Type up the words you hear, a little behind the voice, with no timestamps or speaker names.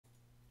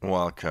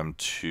Welcome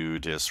to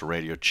this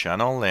radio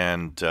channel,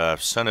 and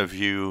some of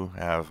you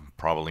have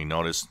probably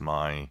noticed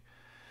my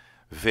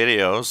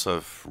videos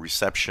of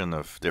reception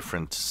of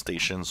different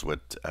stations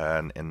with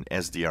an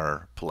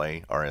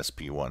SDRPLAY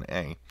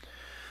RSP1A.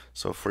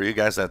 So for you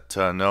guys that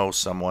know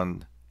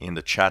someone in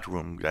the chat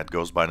room that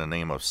goes by the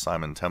name of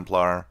Simon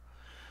Templar,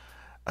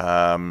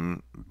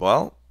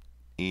 well,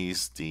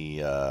 he's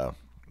the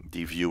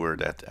viewer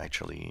that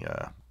actually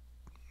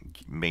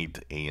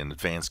made an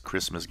advanced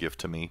Christmas gift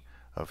to me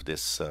of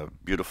this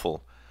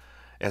beautiful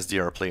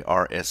SDRPLAY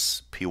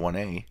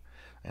RSP1A,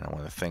 and I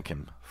want to thank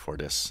him for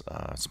this.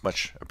 It's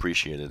much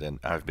appreciated, and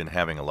I've been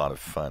having a lot of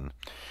fun.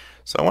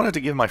 So I wanted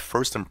to give my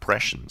first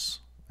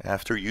impressions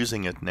after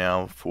using it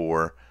now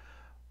for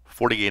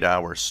 48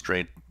 hours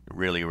straight,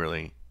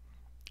 really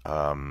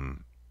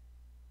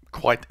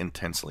quite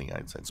intensely.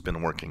 It's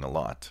been working a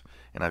lot,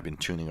 and I've been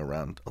tuning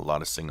around a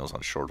lot of signals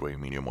on shortwave,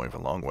 medium wave,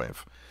 and long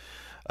wave.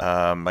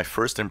 My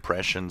first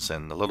impressions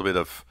and a little bit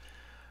of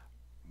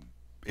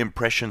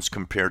impressions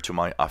compared to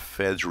my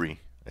ephedry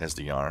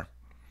SDR.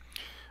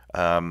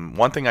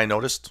 One thing I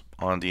noticed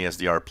on the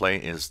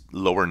SDRPLAY is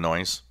lower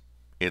noise.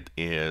 It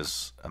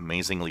is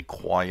amazingly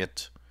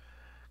quiet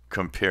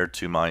compared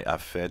to my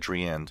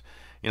ephedry, and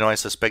I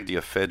suspect the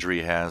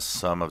ephedry has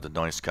some of the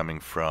noise coming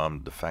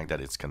from the fact that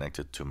it's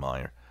connected to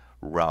my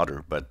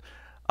router, but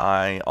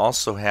I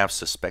also have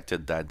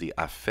suspected that the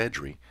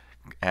ephedry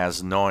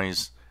has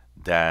noise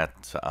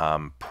that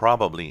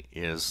probably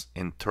is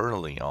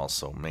internally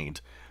also made.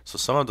 So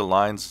some of the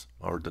lines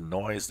or the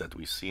noise that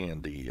we see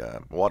in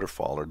the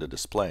waterfall or the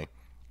display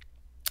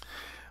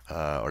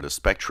or the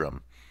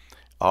spectrum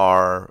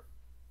are,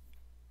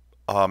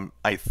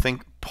 I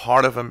think,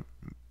 part of them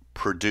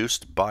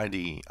produced by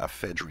the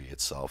ephedry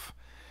itself,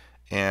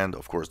 and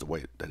of course the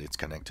way that it's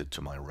connected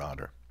to my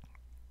router.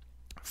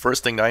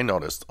 First thing I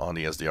noticed on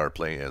the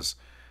SDRPLAY is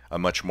a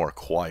much more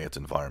quiet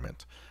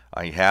environment.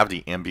 I have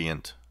the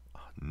ambient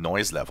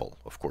noise level,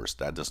 of course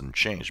that doesn't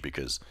change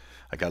because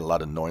I got a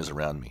lot of noise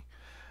around me,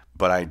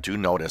 but I do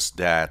notice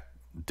that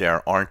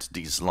there aren't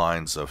these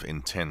lines of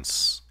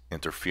intense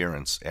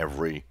interference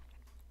every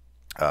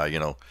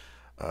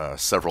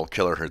several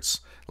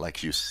kilohertz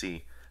like you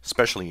see,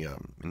 especially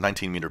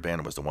 19 meter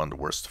band was the one the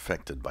worst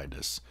affected by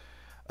this.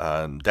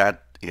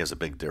 That is a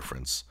big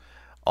difference.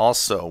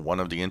 Also, one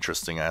of the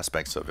interesting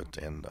aspects of it,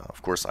 and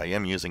of course I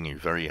am using a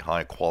very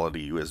high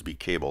quality USB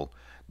cable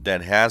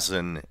that has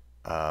a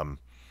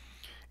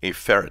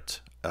ferret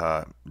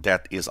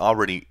that is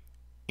already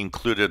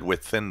included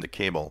within the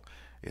cable.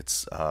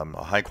 It's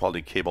a high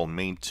quality cable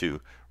made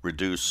to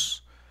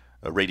reduce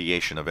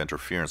radiation of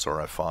interference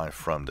or FI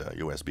from the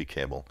USB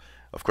cable.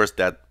 Of course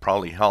that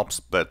probably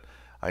helps, but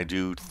I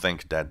do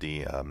think that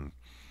the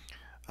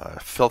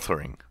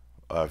filtering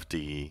of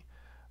the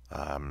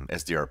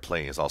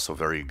SDRPLAY is also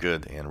very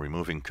good in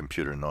removing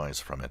computer noise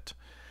from it.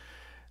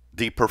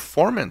 The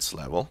performance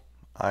level,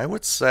 I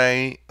would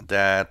say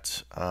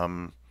that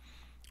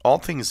all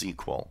things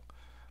equal,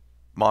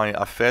 my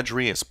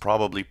ephedry is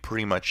probably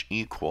pretty much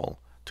equal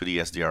to the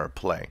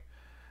SDRPLAY.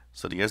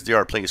 So the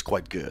SDRPLAY is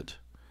quite good.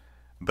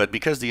 But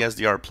because the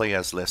SDRPLAY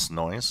has less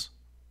noise,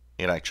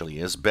 it actually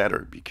is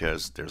better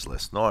because there's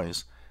less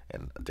noise,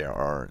 and there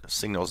are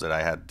signals that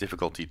I had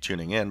difficulty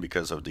tuning in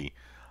because of the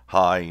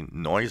high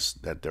noise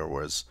that there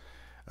was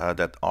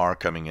that are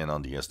coming in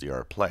on the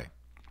SDRPLAY.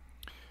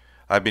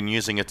 I've been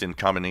using it in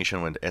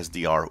combination with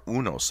SDR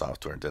Uno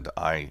software that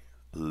I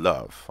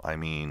love. I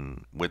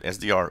mean, with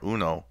SDR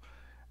Uno,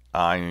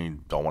 I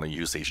don't want to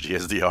use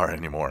HDSDR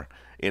anymore.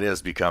 It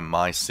has become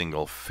my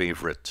single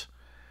favorite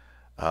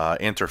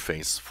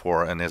interface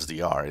for an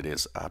SDR. It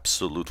is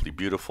absolutely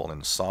beautiful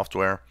in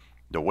software,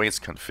 the way it's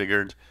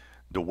configured,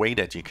 the way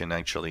that you can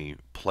actually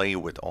play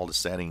with all the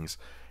settings,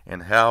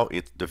 and how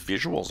the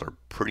visuals are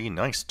pretty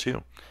nice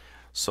too.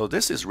 So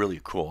this is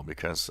really cool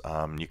because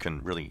you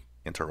can really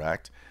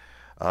interact.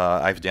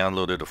 I've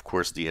downloaded, of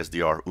course, the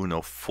SDR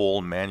Uno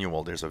full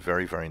manual. There's a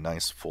very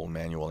nice full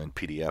manual in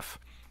PDF.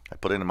 I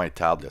put it in my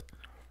tablet,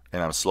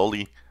 and I'm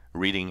slowly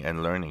reading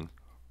and learning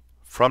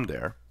from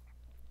there.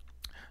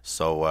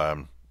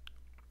 So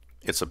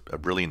it's a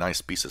really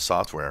nice piece of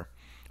software.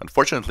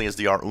 Unfortunately,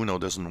 SDR Uno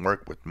doesn't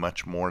work with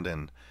much more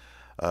than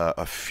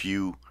a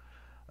few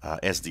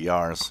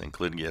SDRs,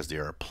 including the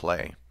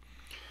SDRPLAY.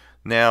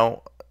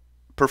 Now,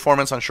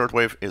 performance on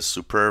shortwave is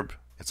superb.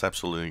 It's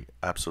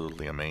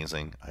absolutely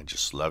amazing. I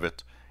just love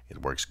it.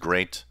 It works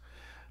great.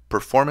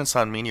 Performance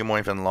on medium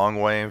wave and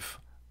long wave.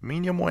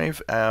 Medium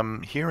wave,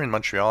 here in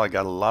Montreal, I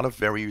got a lot of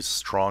very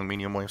strong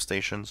medium wave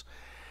stations.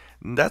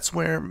 That's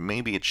where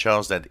maybe it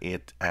shows that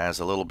it has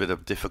a little bit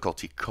of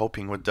difficulty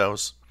coping with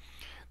those.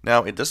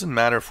 Now, it doesn't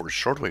matter for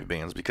shortwave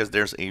bands because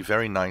there's a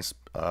very nice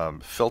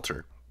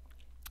filter.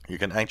 You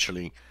can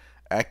actually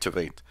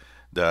activate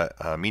the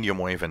medium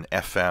wave and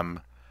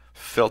FM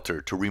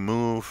filter to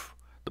remove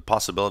the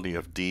possibility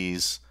of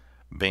these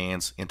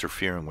bands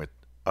interfering with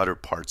other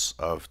parts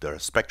of the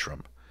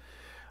spectrum.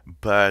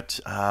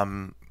 But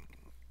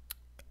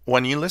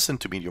when you listen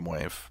to medium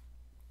wave,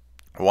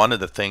 one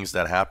of the things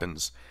that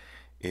happens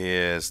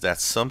is that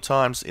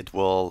sometimes it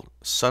will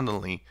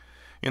suddenly,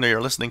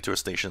 you're listening to a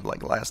station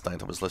like last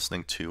night I was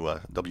listening to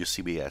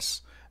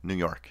WCBS New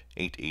York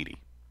 880,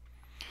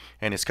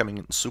 and it's coming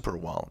in super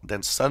well.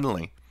 Then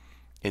suddenly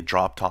it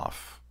dropped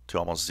off to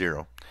almost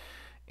zero.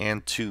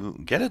 And to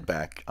get it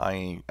back,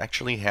 I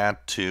actually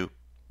had to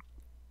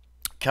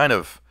kind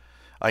of,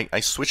 I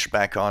switched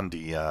back on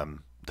the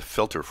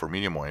filter for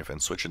medium wave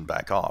and switched it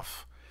back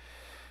off.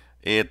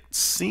 It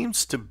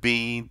seems to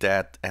be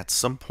that at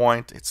some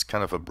point it's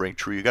kind of a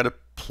breakthrough. You got to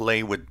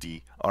play with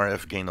the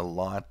RF gain a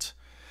lot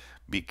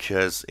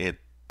because it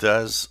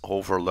does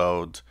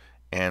overload,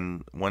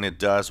 and when it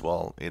does,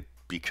 well, it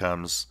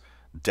becomes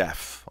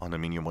deaf on the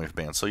medium wave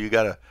band. So you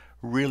got to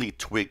really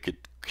tweak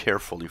it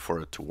carefully for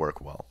it to work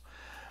well.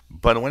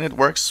 But when it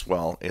works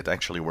well, it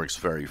actually works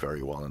very,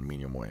 very well in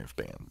medium wave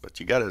band. But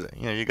you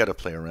gotta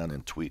play around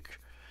and tweak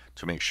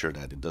to make sure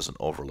that it doesn't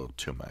overload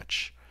too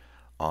much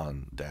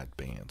on that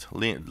band.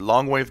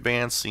 Long wave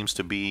band seems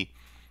to be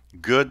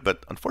good,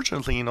 but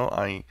unfortunately,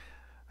 I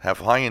have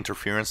high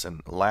interference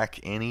and lack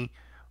any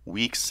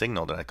weak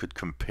signal that I could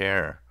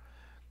compare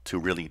to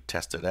really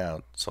test it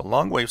out. So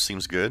long wave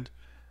seems good.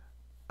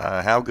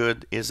 How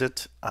good is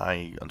it?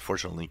 I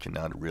unfortunately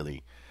cannot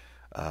really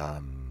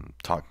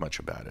talk much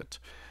about it.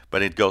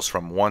 But it goes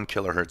from 1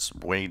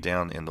 kilohertz way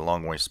down in the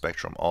long wave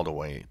spectrum all the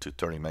way to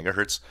 30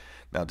 megahertz.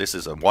 Now this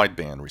is a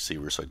wideband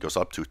receiver, so it goes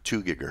up to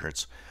 2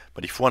 gigahertz.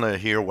 But if you want to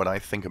hear what I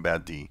think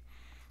about the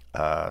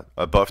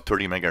above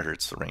 30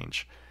 megahertz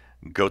range,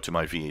 go to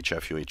my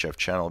VHF UHF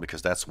channel,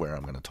 because that's where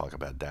I'm going to talk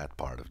about that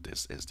part of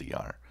this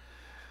SDR.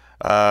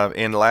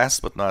 And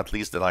last but not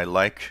least that I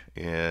like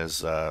is,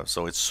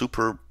 so it's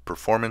super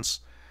performance,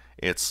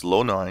 it's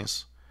low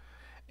noise,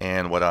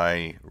 and what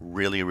I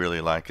really, really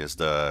like is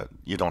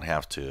you don't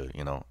have to,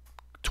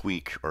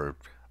 tweak or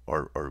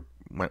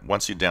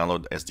once you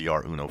download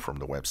SDR Uno from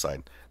the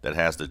website that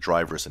has the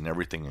drivers and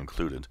everything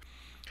included.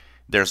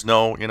 There's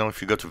no,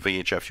 if you go to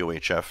VHF,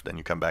 UHF, then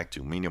you come back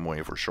to medium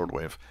wave or short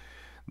wave,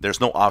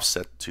 there's no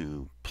offset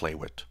to play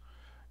with.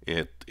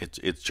 It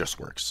just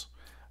works.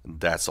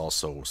 That's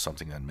also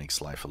something that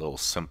makes life a little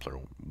simpler,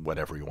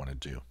 whatever you want to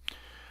do.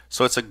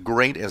 So it's a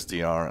great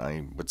SDR.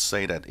 I would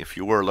say that if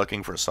you were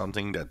looking for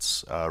something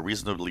that's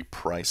reasonably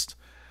priced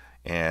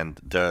and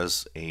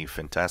does a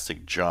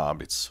fantastic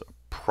job, it's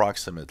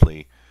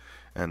approximately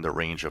in the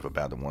range of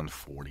about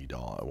 $140,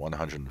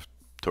 $130,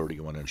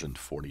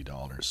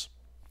 $140.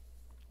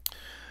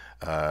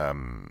 I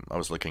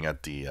was looking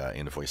at the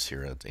invoice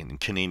here. In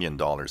Canadian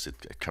dollars,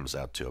 it comes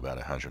out to about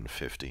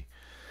 150.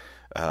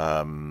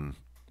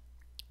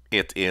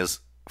 It is,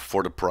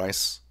 for the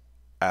price,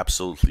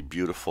 absolutely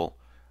beautiful.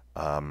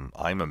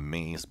 I'm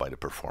amazed by the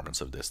performance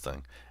of this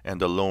thing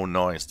and the low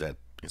noise that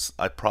is.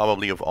 I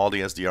probably, of all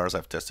the SDRs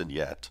I've tested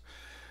yet,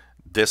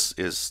 this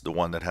is the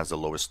one that has the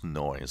lowest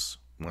noise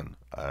when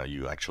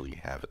you actually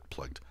have it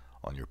plugged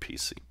on your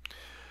PC.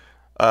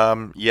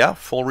 Yeah,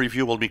 full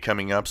review will be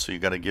coming up, so you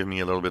got to give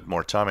me a little bit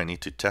more time. I need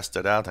to test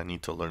it out. I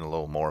need to learn a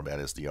little more about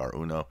SDR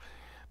Uno,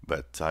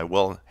 but I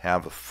will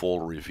have a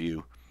full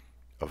review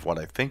of what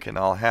I think, and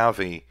I'll have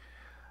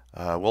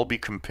we'll be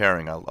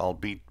comparing. I'll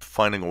be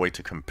finding a way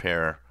to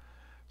compare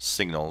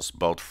signals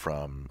both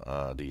from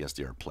the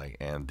SDRPLAY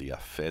and the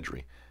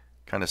FEDRI,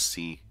 kind of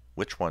see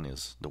which one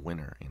is the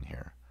winner in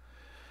here.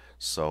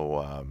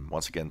 So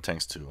once again,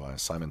 thanks to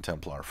Simon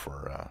Templar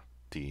for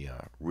the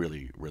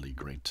really, really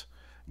great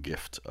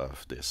gift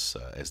of this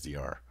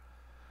SDR.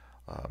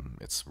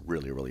 It's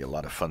really, really a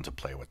lot of fun to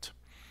play with.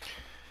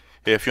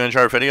 If you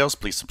enjoy our videos,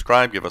 please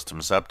subscribe, give us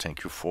thumbs up.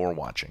 Thank you for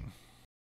watching.